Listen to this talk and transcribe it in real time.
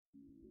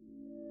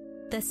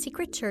The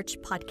Secret Church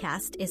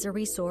podcast is a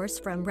resource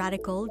from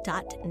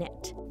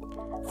radical.net.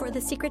 For the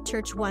Secret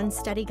Church 1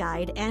 study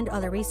guide and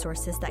other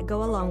resources that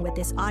go along with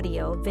this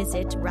audio,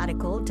 visit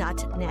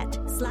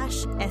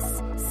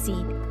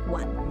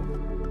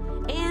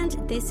radical.net/SC1. And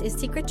this is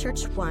Secret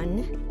Church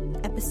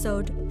 1,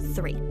 Episode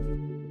 3.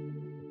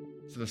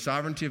 So the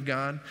sovereignty of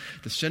God,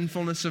 the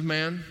sinfulness of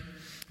man.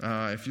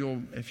 If you're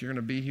going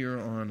to be here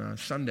on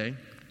Sunday,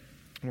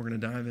 we're going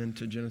to dive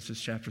into Genesis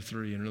chapter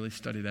 3 and really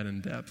study that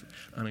in depth.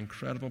 An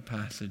incredible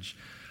passage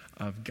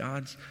of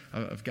God's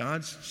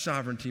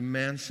sovereignty,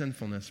 man's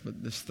sinfulness,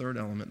 but this third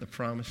element, the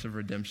promise of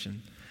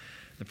redemption.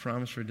 The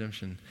promise of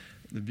redemption.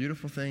 The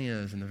beautiful thing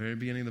is, in the very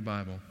beginning of the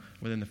Bible,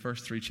 within the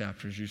first 3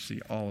 chapters, you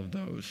see all of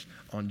those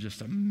on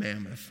just a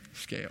mammoth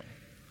scale.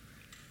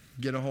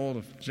 Get a hold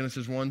of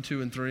Genesis 1,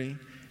 2, and 3.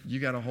 You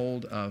got a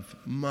hold of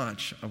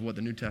much of what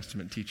the New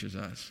Testament teaches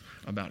us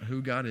about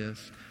who God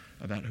is,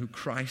 about who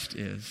Christ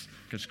is,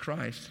 because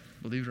Christ,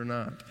 believe it or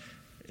not,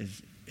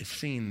 is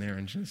seen there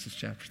in Genesis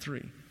chapter 3.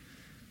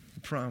 The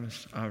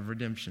promise of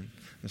redemption,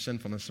 the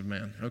sinfulness of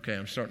man. Okay,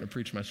 I'm starting to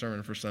preach my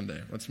sermon for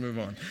Sunday. Let's move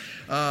on.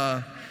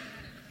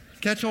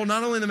 Catch hold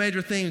not only the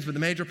major themes, but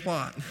the major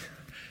plot.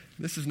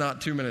 This is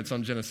not 2 minutes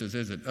on Genesis,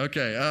 is it?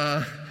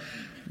 Okay,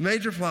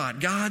 major plot,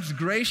 God's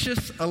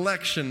gracious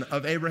election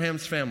of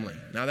Abraham's family.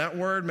 Now that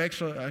word makes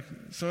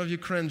some of you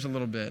cringe a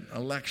little bit.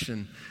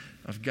 Election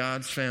of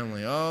God's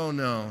family. Oh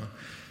no.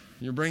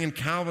 You're bringing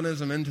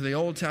Calvinism into the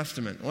Old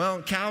Testament.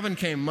 Well, Calvin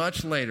came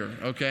much later,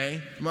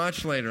 okay?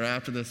 Much later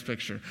after this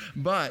picture.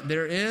 But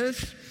there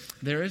is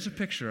a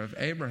picture of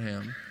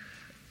Abraham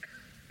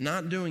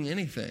not doing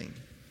anything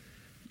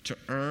to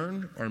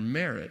earn or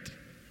merit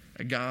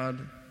a God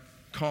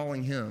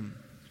calling him,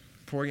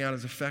 pouring out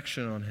his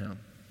affection on him.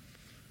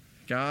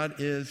 God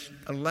is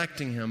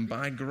electing him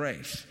by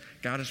grace.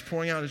 God is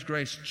pouring out his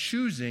grace,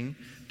 choosing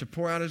to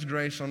pour out his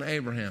grace on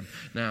Abraham.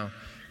 Now,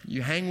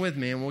 you hang with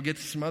me, and we'll get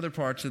to some other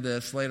parts of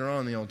this later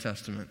on in the Old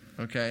Testament,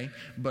 okay?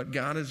 But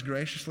God is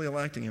graciously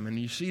electing him, and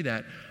you see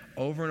that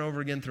over and over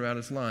again throughout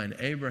his line.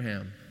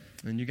 Abraham,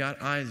 and you got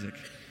Isaac,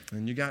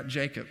 and you got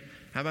Jacob.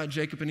 How about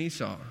Jacob and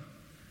Esau?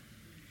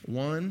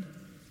 One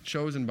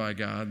chosen by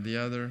God, the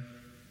other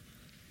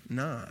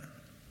not.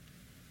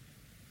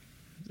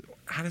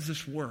 How does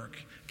this work?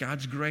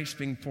 God's grace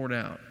being poured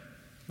out.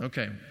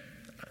 Okay.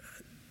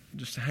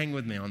 Just hang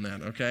with me on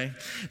that, okay?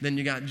 Then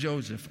you got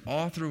Joseph.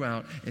 All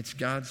throughout, it's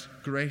God's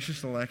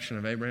gracious election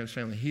of Abraham's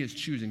family. He is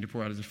choosing to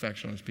pour out his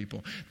affection on his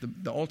people.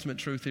 The ultimate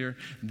truth here,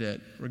 that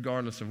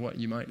regardless of what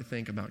you might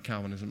think about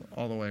Calvinism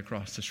all the way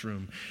across this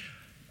room,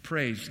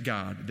 praise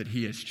God that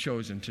he has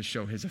chosen to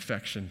show his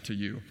affection to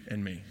you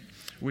and me.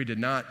 We did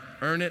not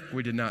earn it.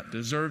 We did not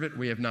deserve it.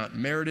 We have not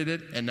merited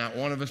it. And not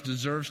one of us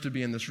deserves to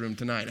be in this room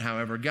tonight.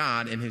 However,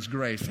 God, in his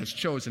grace, has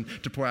chosen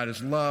to pour out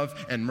his love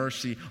and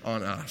mercy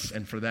on us.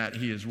 And for that,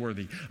 he is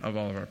worthy of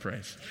all of our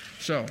praise.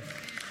 So,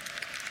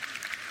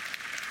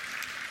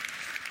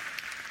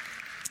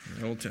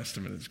 the Old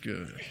Testament is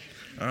good.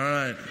 All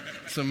right.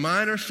 Some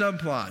minor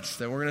subplots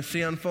that we're going to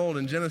see unfold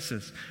in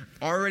Genesis.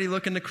 Already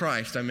looking to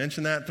Christ. I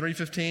mentioned that,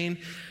 3:15.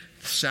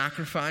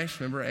 Sacrifice,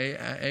 remember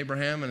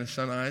Abraham and his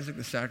son Isaac,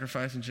 the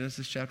sacrifice in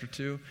Genesis chapter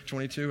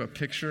 22, a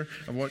picture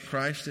of what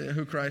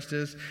who Christ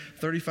is.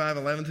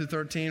 35:11 through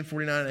 13,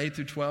 49, 8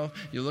 through 12.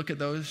 You look at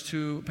those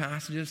 2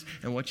 passages,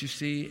 and what you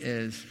see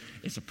is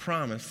it's a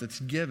promise that's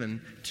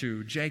given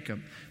to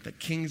Jacob that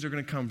kings are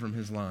going to come from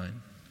his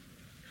line.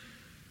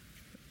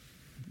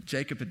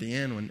 Jacob at the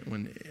end,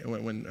 when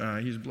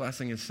he's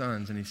blessing his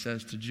sons, and he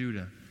says to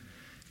Judah,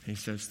 he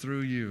says,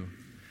 through you,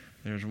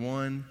 there's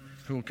one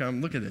who will come.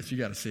 Look at this. You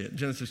got to see it.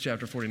 Genesis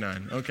chapter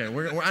 49. Okay,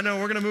 I know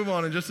we're going to move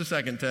on in just a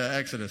second to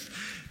Exodus.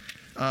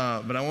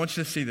 But I want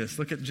you to see this.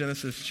 Look at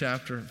Genesis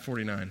chapter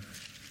 49.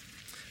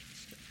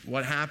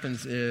 What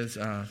happens is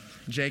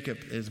Jacob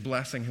is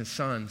blessing his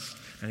sons,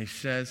 and he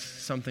says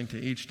something to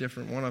each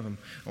different one of them.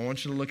 I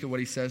want you to look at what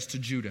he says to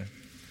Judah.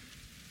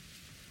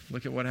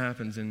 Look at what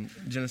happens in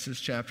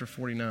Genesis chapter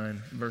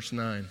 49, verse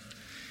 9.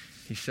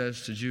 He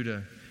says to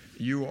Judah,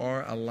 you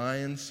are a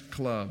lion's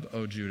cub,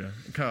 O Judah.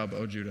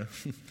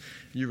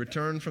 You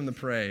return from the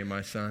prey,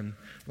 my son.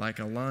 Like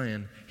a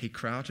lion, he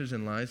crouches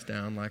and lies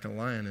down. Like a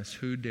lioness,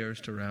 who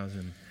dares to rouse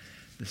him?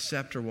 The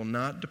scepter will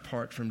not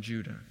depart from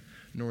Judah,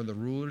 nor the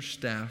ruler's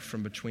staff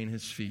from between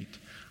his feet,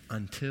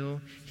 until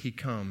he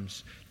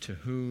comes to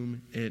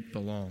whom it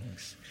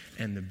belongs.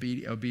 And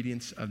the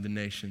obedience of the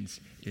nations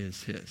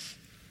is his.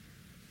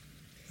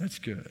 That's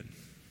good.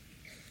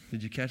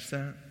 Did you catch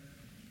that?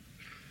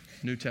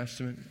 New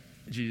Testament.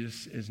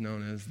 Jesus is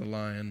known as the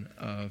Lion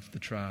of the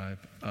tribe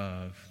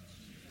of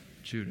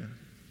Judah.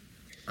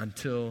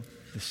 Until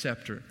the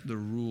scepter, the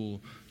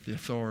rule, the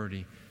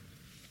authority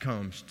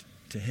comes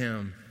to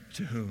him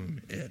to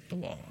whom it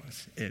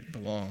belongs. It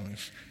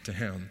belongs to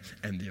him,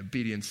 and the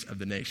obedience of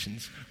the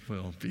nations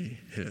will be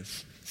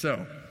his.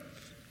 So,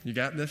 you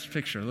got this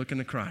picture. Look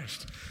into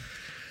Christ.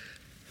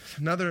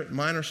 Another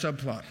minor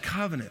subplot,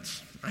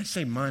 covenants. I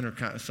say minor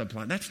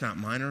subplot. That's not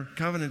minor.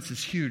 Covenants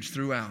is huge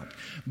throughout.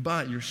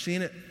 But you're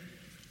seeing it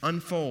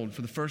unfold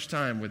for the first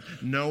time with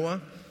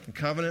Noah, a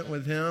covenant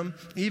with him.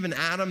 Even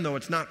Adam, though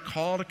it's not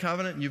called a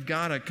covenant, you've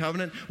got a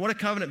covenant. What a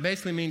covenant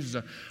basically means is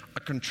a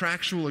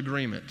contractual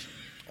agreement.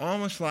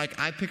 Almost like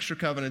I picture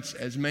covenants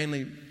as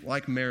mainly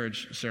like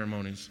marriage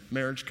ceremonies,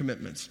 marriage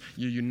commitments.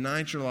 You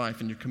unite your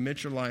life and you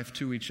commit your life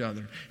to each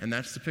other. And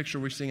that's the picture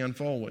we're seeing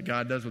unfold, what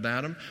God does with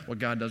Adam, what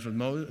God does with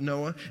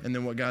Noah, and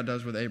then what God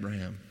does with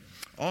Abraham.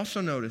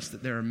 Also notice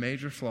that there are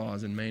major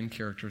flaws in main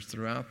characters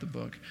throughout the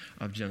book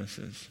of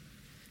Genesis.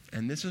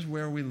 And this is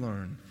where we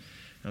learn.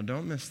 Now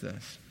don't miss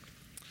this.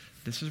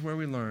 This is where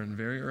we learn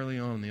very early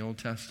on in the Old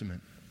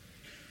Testament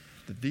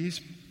that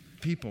these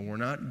people were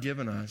not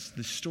given us,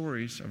 the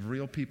stories of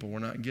real people were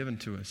not given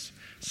to us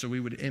so we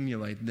would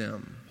emulate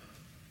them.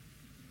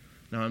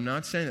 Now, I'm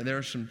not saying that there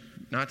are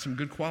not some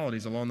good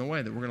qualities along the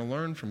way that we're going to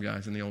learn from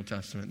guys in the Old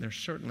Testament. There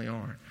certainly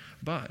are.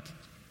 But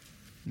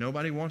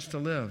nobody wants to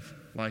live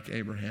like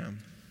Abraham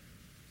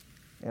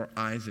or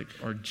Isaac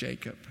or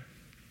Jacob.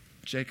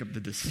 Jacob the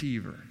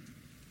deceiver.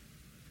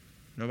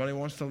 Nobody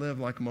wants to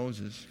live like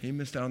Moses. He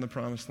missed out on the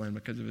promised land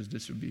because of his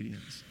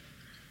disobedience.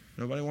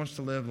 Nobody wants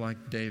to live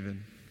like David.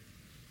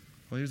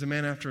 Well, he was a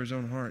man after his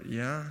own heart.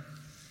 Yeah,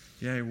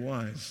 he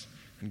was.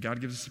 And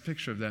God gives us a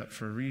picture of that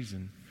for a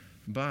reason.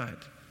 But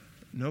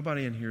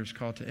nobody in here is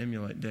called to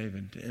emulate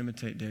David, to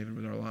imitate David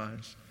with our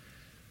lives.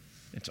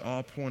 It's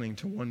all pointing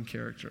to one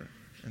character.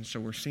 And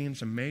so we're seeing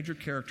some major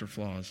character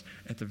flaws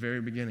at the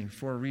very beginning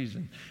for a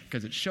reason.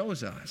 Because it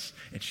shows us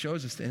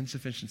the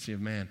insufficiency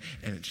of man,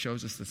 and it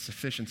shows us the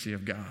sufficiency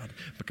of God,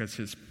 because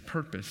his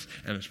purpose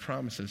and his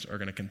promises are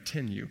going to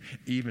continue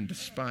even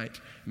despite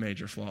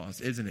major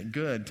flaws. Isn't it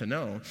good to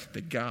know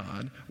that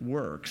God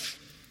works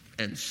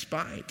in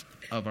spite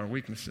of our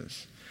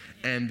weaknesses,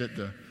 and that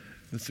the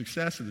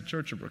success of the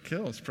Church of Brook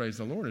Hills, praise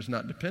the Lord, is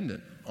not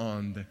dependent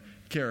on the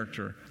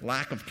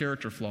lack of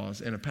character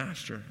flaws in a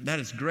pastor. That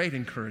is great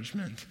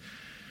encouragement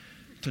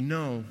to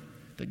know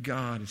that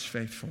God is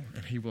faithful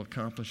and he will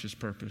accomplish his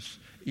purpose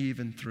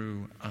even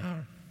through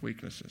our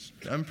weaknesses.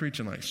 I'm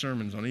preaching like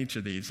sermons on each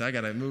of these. I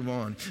got to move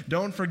on.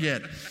 Don't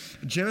forget,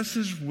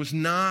 Genesis was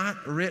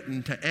not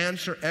written to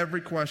answer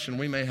every question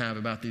we may have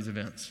about these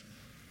events.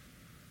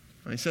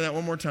 Let me say that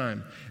one more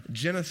time.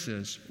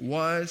 Genesis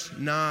was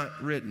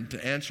not written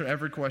to answer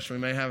every question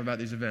we may have about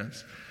these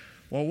events.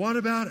 Well, what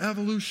about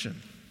evolution?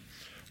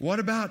 What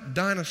about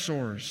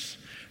dinosaurs?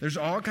 There's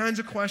all kinds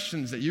of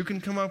questions that you can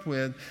come up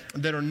with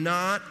that are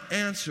not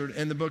answered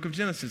in the book of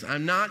Genesis.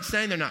 I'm not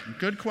saying they're not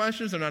good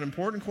questions, they're not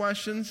important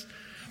questions,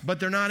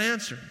 but they're not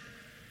answered.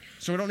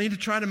 So we don't need to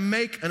try to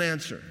make an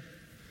answer.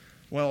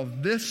 Well,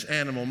 this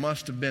animal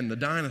must have been the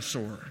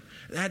dinosaur.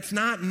 That's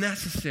not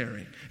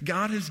necessary.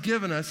 God has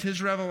given us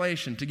his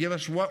revelation to give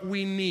us what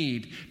we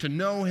need to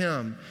know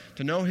him,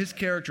 to know his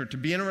character, to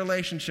be in a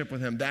relationship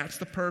with him. That's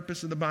the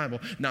purpose of the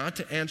Bible, not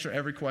to answer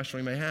every question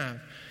we may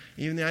have.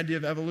 Even the idea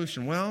of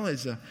evolution. Well,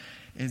 is it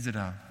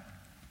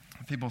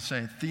people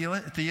say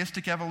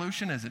theistic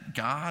evolution? Is it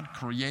God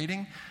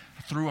creating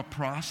through a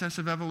process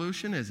of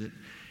evolution? Is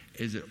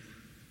it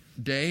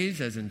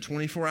days as in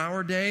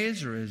 24-hour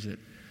days, or is it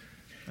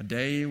a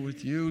day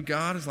with you,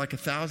 God, is like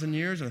 1,000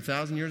 years, and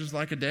 1,000 years is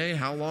like a day?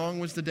 How long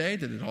was the day?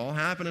 Did it all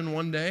happen in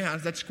one day? How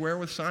does that square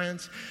with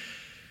science?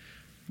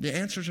 The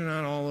answers are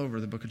not all over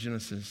the book of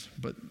Genesis,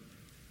 but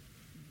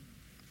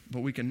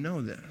we can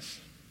know this.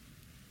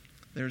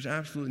 There's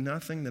absolutely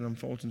nothing that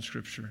unfolds in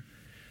Scripture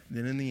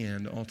that in the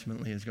end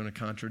ultimately is going to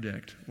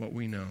contradict what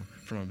we know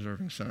from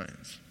observing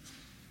science.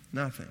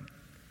 Nothing.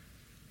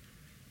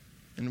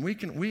 And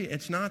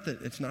it's not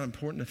that it's not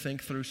important to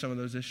think through some of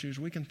those issues.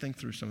 We can think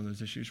through some of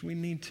those issues. We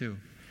need to.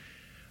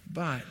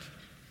 But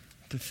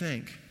to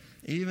think,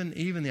 even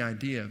the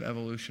idea of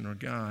evolution or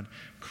God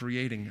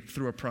creating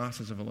through a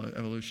process of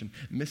evolution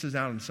misses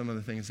out on some of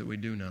the things that we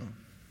do know.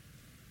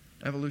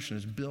 Evolution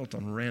is built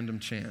on random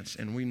chance,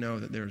 and we know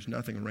that there is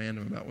nothing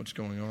random about what's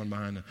going on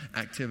behind the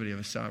activity of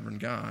a sovereign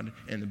God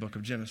in the book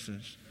of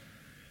Genesis.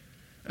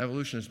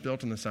 Evolution is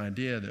built on this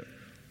idea that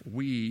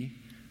we,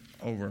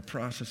 over a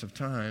process of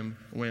time,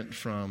 went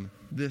from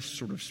this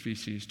sort of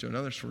species to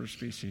another sort of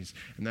species,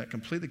 and that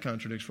completely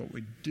contradicts what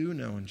we do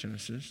know in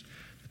Genesis.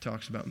 It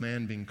talks about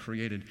man being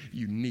created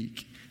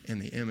unique in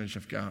the image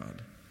of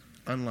God,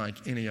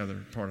 unlike any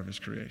other part of his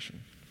creation.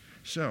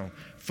 So,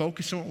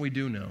 focus on what we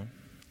do know.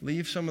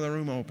 Leave some of the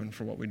room open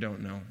for what we don't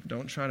know.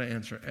 Don't try to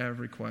answer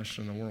every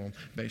question in the world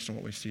based on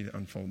what we see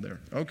unfold there.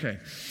 Okay,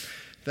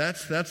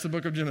 that's the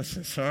book of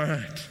Genesis. All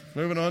right,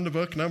 moving on to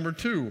book number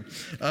 2.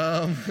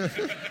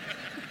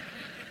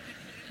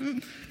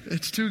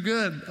 It's too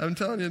good. I'm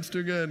telling you, it's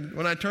too good.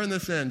 When I turned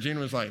this in, Gene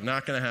was like,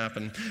 not going to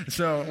happen.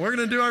 So we're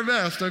going to do our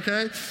best,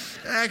 okay?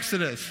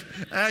 Exodus,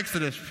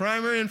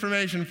 primary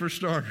information for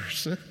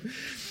starters.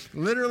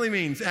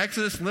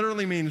 Exodus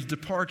literally means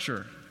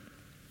departure.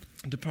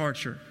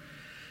 Departure.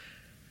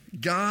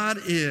 God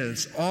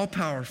is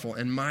all-powerful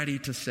and mighty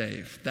to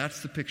save.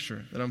 That's the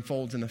picture that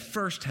unfolds in the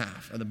first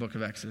half of the book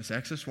of Exodus,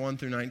 Exodus 1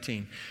 through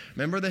 19.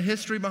 Remember the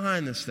history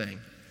behind this thing.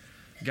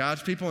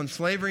 God's people in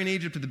slavery in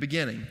Egypt at the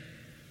beginning.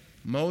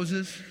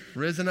 Moses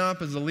risen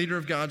up as the leader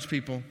of God's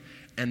people,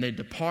 and they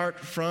depart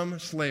from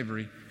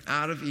slavery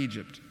out of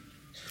Egypt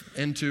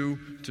into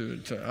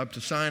up to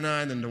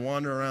Sinai, then to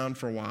wander around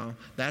for a while.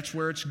 That's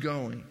where it's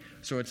going.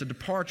 So it's a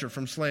departure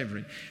from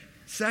slavery.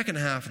 Second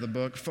half of the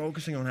book,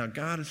 focusing on how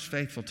God is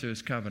faithful to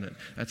his covenant.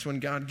 That's when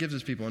God gives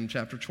his people in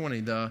chapter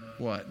 20 the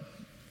what?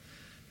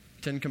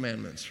 10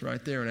 Commandments.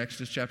 Right there in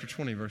Exodus chapter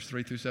 20, verse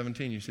 3 through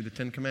 17, you see the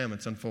 10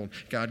 Commandments unfold.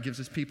 God gives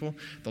his people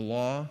the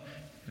law,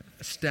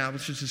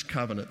 establishes his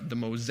covenant, the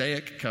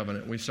Mosaic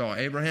covenant. We saw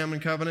Abraham in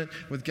covenant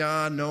with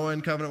God, Noah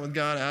in covenant with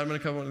God, Adam in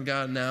covenant with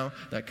God. Now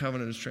that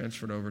covenant is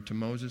transferred over to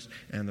Moses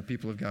and the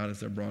people of God as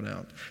they're brought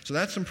out. So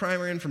that's some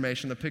primary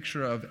information, the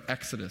picture of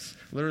Exodus.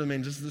 Literally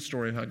means this is the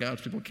story of how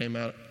God's people came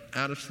out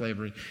of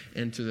slavery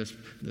into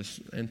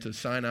into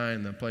Sinai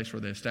and the place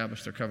where they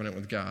established their covenant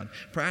with God.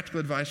 Practical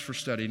advice for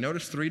study.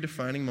 Notice 3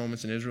 defining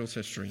moments in Israel's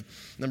history.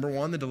 Number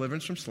 1, the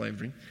deliverance from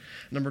slavery.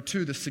 Number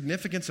 2, the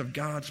significance of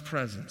God's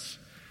presence.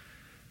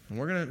 And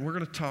we're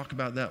going to talk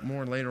about that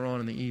more later on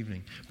in the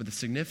evening. But the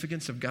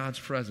significance of God's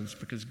presence,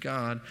 because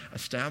God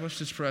established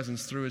his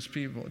presence through his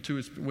people,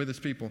 with his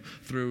people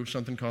through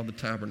something called the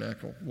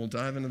tabernacle. We'll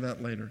dive into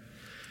that later.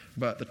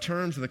 But the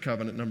terms of the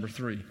covenant, number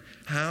 3.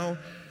 How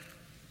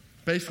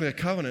basically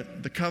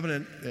the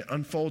covenant that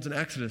unfolds in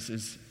Exodus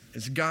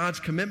is God's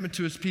commitment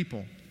to his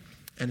people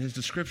and his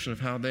description of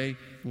how they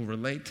will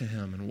relate to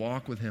him and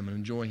walk with him and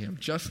enjoy him.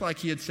 Just like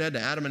he had said to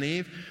Adam and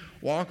Eve,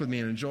 walk with me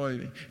and enjoy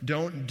me.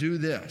 Don't do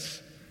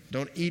this.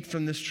 Don't eat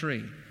from this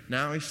tree.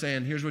 Now he's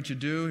saying, here's what you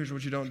do, here's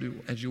what you don't do.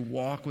 As you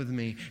walk with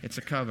me, it's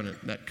a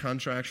covenant, that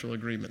contractual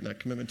agreement,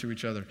 that commitment to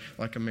each other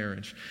like a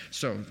marriage.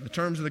 So, the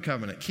terms of the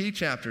covenant. Key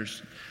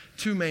chapters,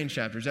 2 main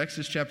chapters.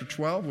 Exodus chapter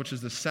 12, which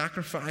is the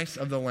sacrifice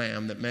of the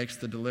lamb that makes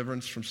the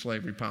deliverance from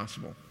slavery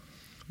possible.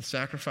 The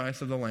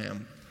sacrifice of the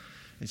lamb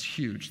is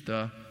huge.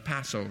 The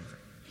Passover.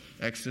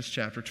 Exodus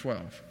chapter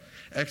 12.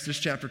 Exodus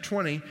chapter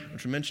 20,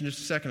 which we mentioned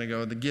just a second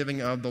ago, the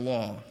giving of the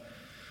law.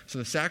 So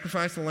the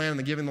sacrifice of the lamb and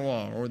the giving of the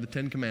law, or the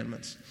 10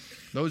 Commandments.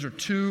 Those are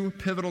 2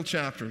 pivotal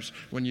chapters.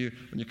 When you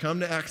come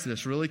to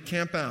Exodus, really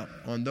camp out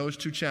on those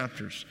 2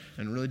 chapters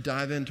and really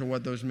dive into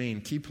what those mean.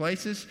 Key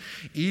places,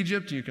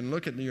 Egypt. You can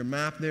look at your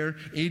map there.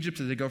 Egypt,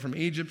 as they go from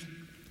Egypt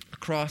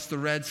across the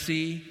Red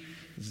Sea,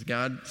 as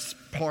God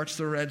parts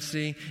the Red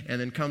Sea,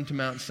 and then come to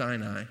Mount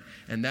Sinai.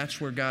 And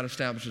that's where God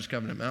establishes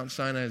covenant. Mount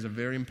Sinai is a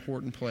very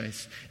important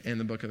place in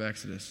the book of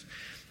Exodus.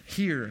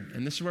 Here,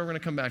 and this is where we're going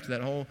to come back to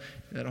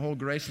that whole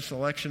gracious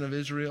election of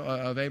Israel,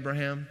 of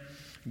Abraham,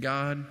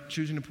 God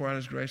choosing to pour out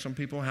his grace on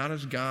people. How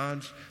does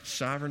God's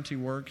sovereignty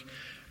work?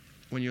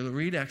 When you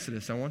read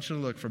Exodus, I want you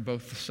to look for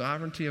both the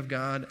sovereignty of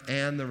God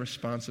and the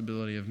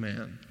responsibility of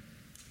man.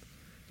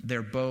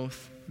 They're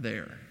both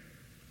there.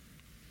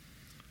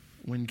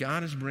 When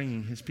God is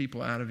bringing his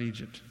people out of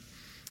Egypt,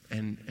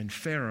 and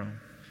Pharaoh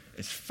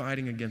is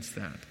fighting against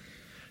that,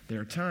 there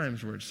are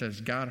times where it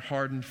says God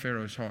hardened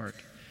Pharaoh's heart.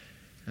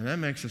 And that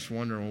makes us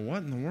wonder, well, what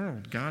in the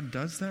world? God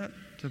does that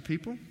to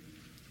people?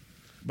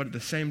 But at the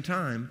same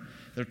time,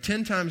 there are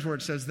 10 times where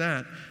it says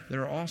that.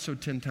 There are also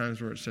 10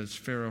 times where it says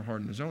Pharaoh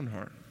hardened his own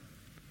heart.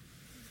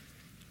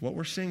 What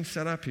we're seeing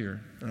set up here,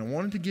 and I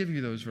wanted to give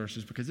you those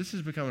verses because this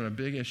is becoming a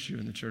big issue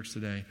in the church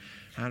today.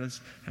 How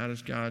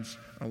does God's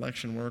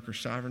election work or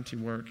sovereignty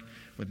work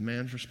with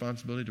man's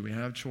responsibility? Do we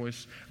have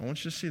choice? I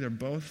want you to see they're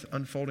both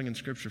unfolding in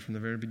Scripture from the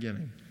very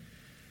beginning.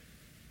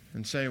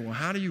 And say, well,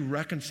 how do you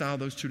reconcile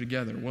those 2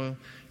 together? Well,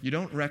 you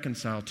don't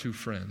reconcile 2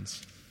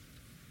 friends.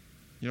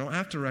 You don't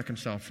have to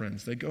reconcile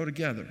friends. They go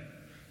together.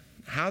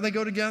 How they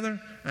go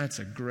together? That's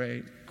a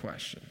great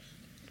question.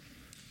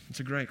 It's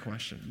a great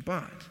question.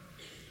 But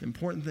the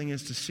important thing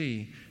is to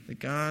see that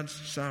God's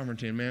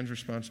sovereignty and man's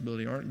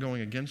responsibility aren't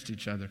going against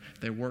each other.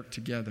 They work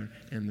together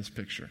in this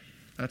picture.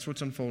 That's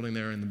what's unfolding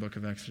there in the book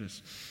of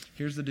Exodus.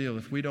 Here's the deal.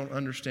 If we don't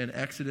understand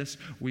Exodus,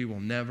 we will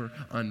never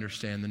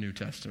understand the New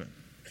Testament.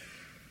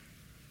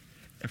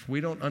 If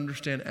we don't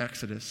understand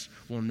Exodus,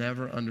 we'll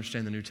never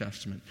understand the New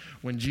Testament.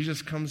 When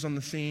Jesus comes on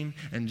the scene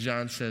and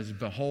John says,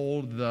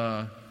 "Behold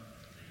the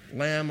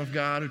Lamb of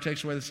God who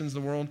takes away the sins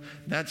of the world,"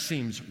 that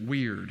seems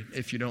weird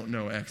if you don't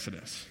know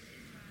Exodus.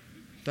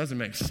 It doesn't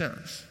make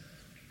sense.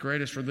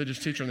 Greatest religious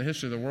teacher in the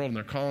history of the world, and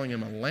they're calling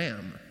him a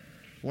lamb.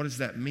 What does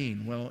that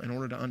mean? Well, in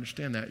order to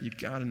understand that, you've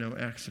got to know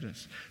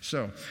Exodus.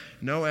 So,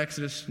 know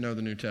Exodus, know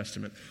the New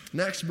Testament.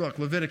 Next book,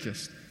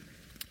 Leviticus.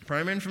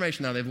 Primary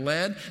information. Now they've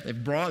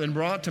been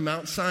brought to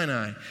Mount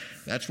Sinai.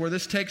 That's where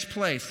this takes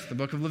place, the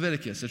book of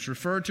Leviticus. It's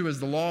referred to as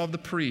the law of the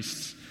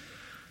priests,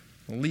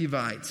 the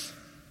Levites.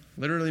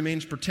 Literally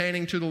means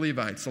pertaining to the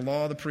Levites, the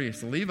law of the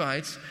priests. The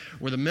Levites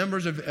were the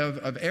members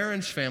of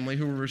Aaron's family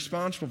who were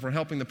responsible for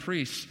helping the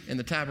priests in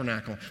the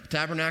tabernacle. The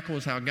tabernacle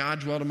is how God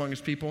dwelt among his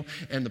people,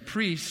 and the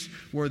priests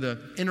were the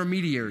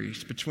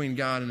intermediaries between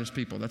God and his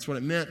people. That's what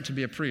it meant to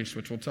be a priest,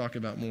 which we'll talk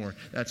about more.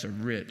 That's a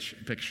rich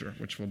picture,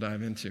 which we'll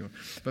dive into.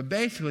 But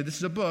basically, this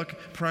is a book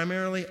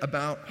primarily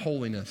about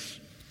holiness.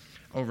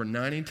 Over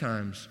 90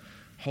 times,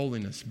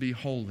 holiness, be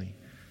holy.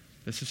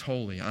 This is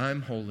holy.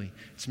 I'm holy.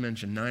 It's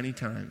mentioned 90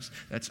 times.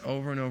 That's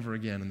over and over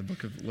again in the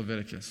book of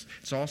Leviticus.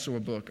 It's also a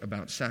book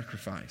about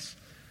sacrifice.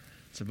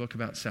 It's a book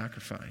about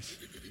sacrifice.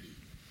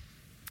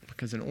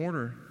 Because in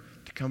order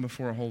to come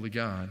before a holy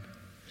God,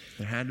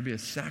 there had to be a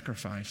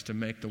sacrifice to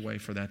make the way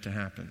for that to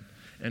happen.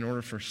 In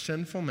order for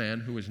sinful man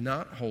who is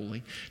not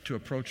holy to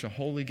approach a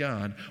holy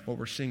God, what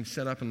we're seeing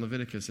set up in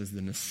Leviticus is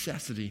the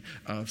necessity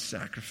of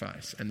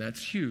sacrifice. And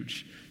that's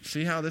huge.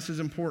 See how this is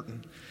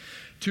important?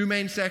 2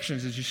 main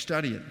sections as you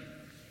study it.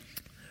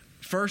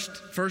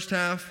 First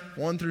half,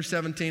 1 through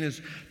 17,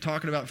 is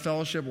talking about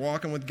fellowship,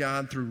 walking with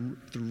God through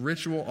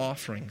ritual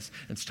offerings.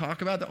 It's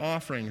talk about the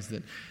offerings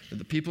that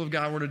the people of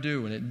God were to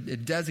do, and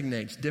it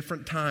designates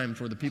different times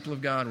where the people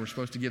of God were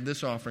supposed to give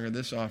this offering or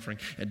this offering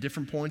at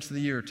different points of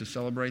the year to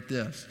celebrate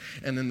this.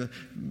 And then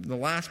the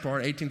last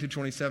part, 18 through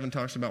 27,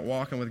 talks about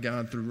walking with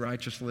God through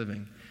righteous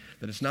living.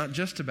 That it's not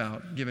just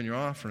about giving your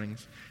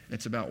offerings,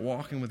 it's about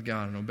walking with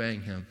God and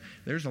obeying Him.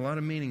 There's a lot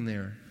of meaning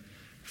there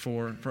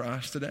for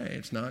us today.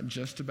 It's not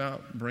just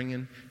about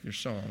bringing your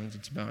songs.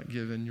 It's about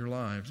giving your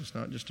lives. It's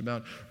not just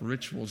about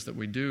rituals that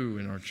we do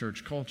in our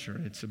church culture.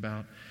 It's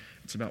about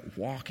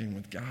walking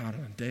with God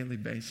on a daily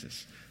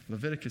basis.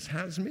 Leviticus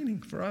has meaning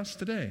for us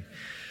today.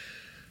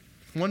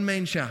 One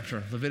main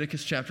chapter,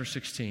 Leviticus chapter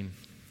 16,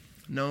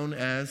 known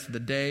as the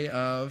Day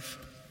of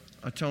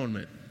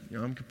Atonement,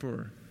 Yom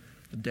Kippur,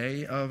 the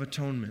Day of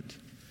Atonement.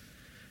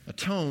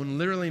 Atone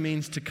literally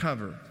means to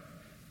cover.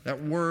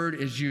 That word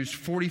is used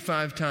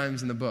 45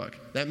 times in the book.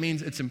 That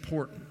means it's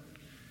important.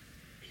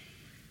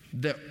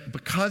 That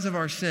because of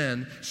our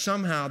sin,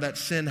 somehow that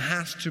sin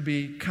has to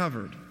be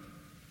covered.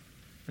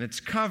 And it's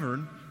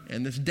covered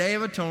in this Day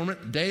of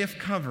Atonement, Day of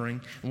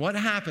Covering. And what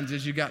happens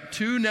is you got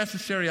 2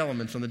 necessary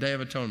elements on the Day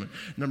of Atonement.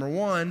 Number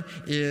 1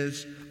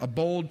 is a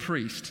bold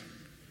priest.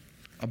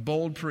 A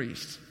bold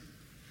priest.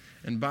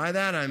 And by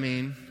that I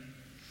mean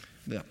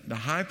the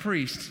high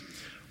priest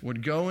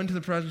would go into the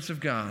presence of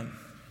God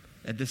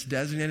at this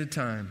designated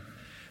time.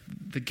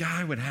 The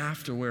guy would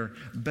have to wear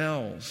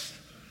bells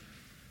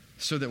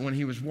so that when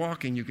he was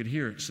walking, you could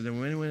hear it. So that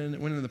when he went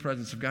into the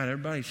presence of God,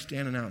 everybody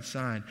standing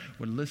outside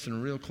would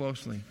listen real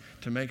closely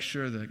to make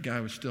sure the guy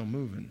was still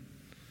moving.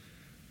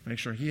 Make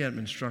sure he hadn't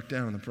been struck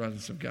down in the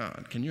presence of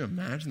God. Can you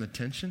imagine the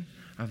tension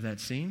of that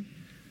scene?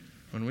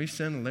 When we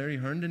send Larry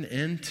Herndon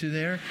into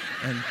there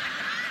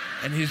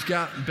and he's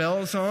got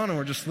bells on and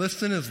we're just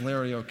listening, is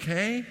Larry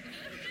okay?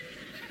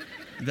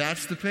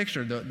 That's the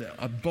picture.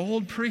 A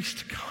bold priest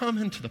to come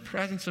into the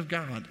presence of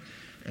God.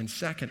 And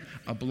second,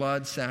 a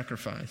blood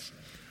sacrifice.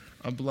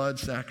 A blood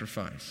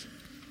sacrifice.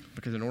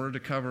 Because in order to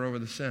cover over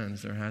the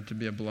sins, there had to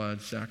be a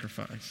blood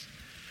sacrifice.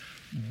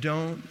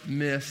 Don't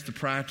miss the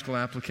practical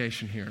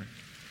application here.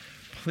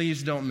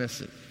 Please don't miss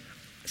it.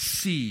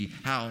 See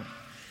how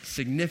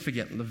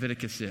significant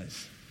Leviticus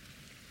is.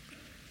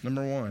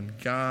 Number 1,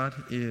 God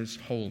is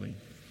holy.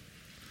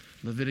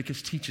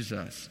 Leviticus teaches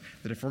us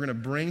that if we're going to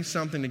bring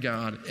something to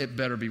God, it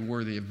better be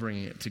worthy of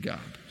bringing it to God.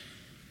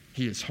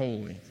 He is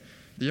holy.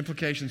 The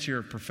implications here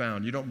are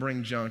profound. You don't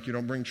bring junk, you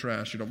don't bring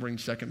trash, you don't bring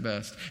second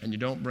best, and you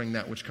don't bring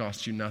that which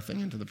costs you nothing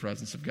into the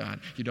presence of God.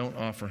 You don't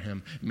offer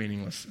Him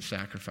meaningless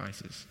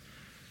sacrifices.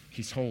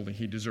 He's holy.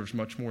 He deserves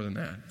much more than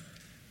that.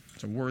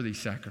 It's a worthy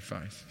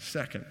sacrifice.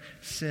 Second,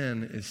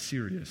 sin is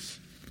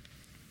serious.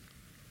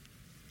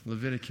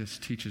 Leviticus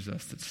teaches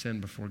us that sin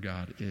before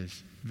God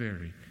is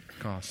very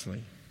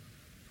costly.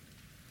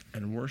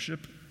 And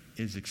worship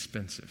is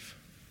expensive.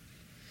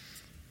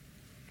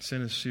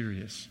 Sin is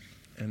serious.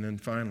 And then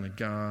finally,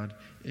 God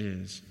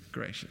is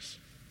gracious.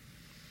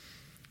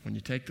 When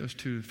you take those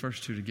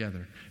first two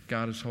together,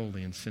 God is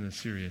holy and sin is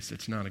serious,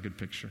 it's not a good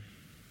picture.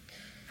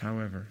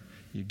 However,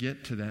 you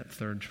get to that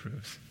third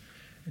truth,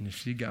 and you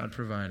see God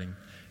providing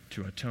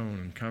to atone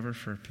and cover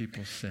for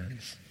people's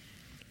sins.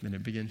 Then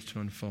it begins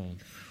to unfold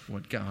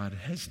what God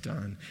has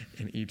done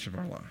in each of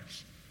our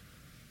lives.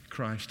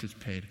 Christ has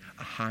paid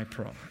a high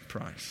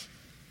price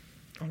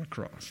on a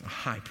cross, a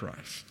high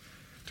price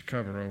to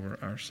cover over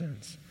our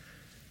sins.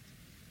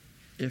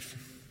 If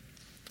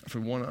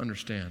we want to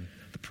understand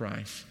the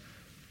price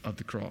of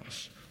the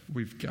cross,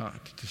 we've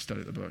got to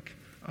study the book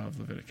of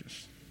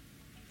Leviticus.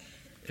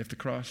 If the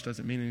cross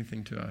doesn't mean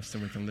anything to us,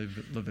 then we can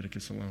leave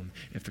Leviticus alone.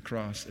 If the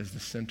cross is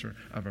the center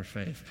of our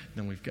faith,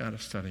 then we've got to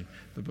study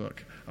the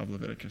book of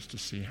Leviticus to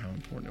see how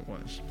important it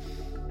was.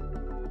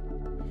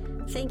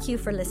 Thank you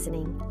for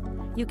listening.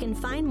 You can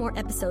find more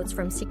episodes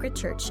from Secret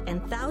Church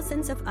and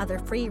thousands of other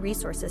free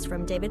resources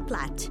from David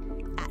Platt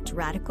at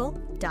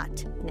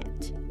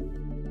radical.net.